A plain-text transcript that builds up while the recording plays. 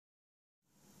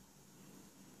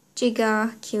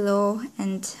giga, kilo,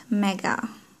 and mega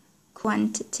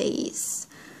quantities.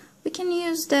 We can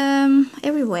use them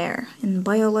everywhere, in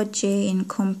biology, in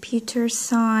computer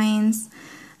science,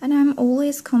 and I'm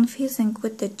always confusing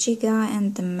with the giga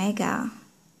and the mega.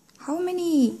 How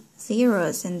many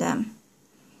zeros in them?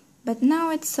 But now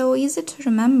it's so easy to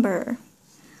remember.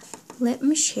 Let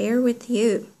me share with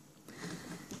you.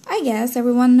 I guess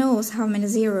everyone knows how many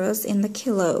zeros in the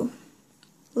kilo.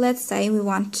 Let's say we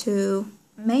want to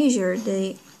measure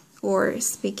or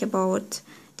speak about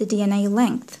the DNA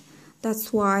length.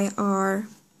 That's why our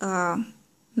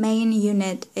main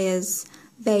unit is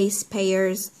base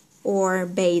pairs or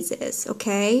bases,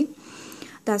 okay?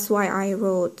 That's why I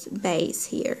wrote base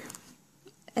here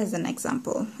as an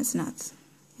example. It's not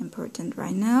important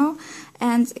right now.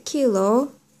 And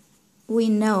kilo, we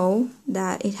know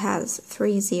that it has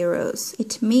 3 zeros.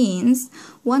 It means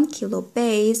 1 kilo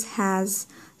base has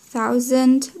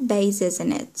 1,000 bases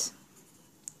in it.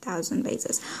 1,000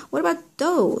 bases. What about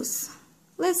those?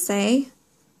 Let's say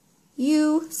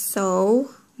you saw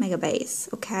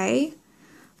megabase, okay?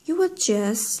 You would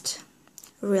just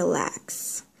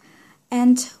relax.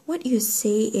 And what you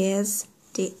see is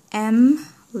the M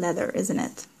letter, isn't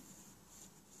it?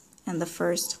 And the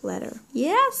first letter.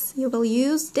 Yes, you will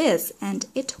use this and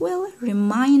it will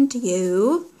remind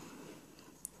you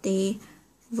the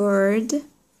word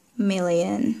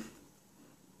million,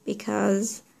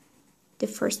 because the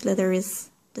first letter is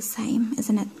the same,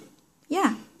 isn't it?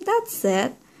 Yeah, that's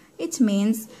it. It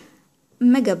means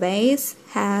megabase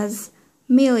has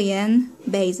million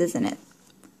bases in it.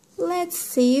 Let's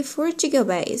see for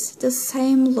gigabase. The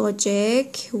same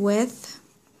logic with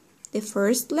the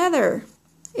first letter.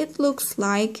 It looks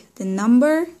like the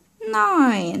number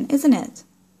 9, isn't it?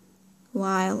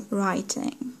 While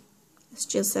writing. It's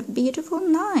just a beautiful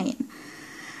 9.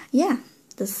 Yeah,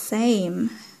 the same.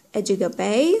 A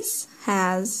gigabase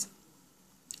has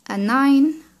a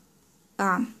 9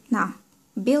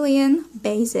 billion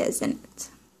bases in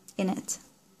it.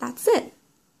 That's it.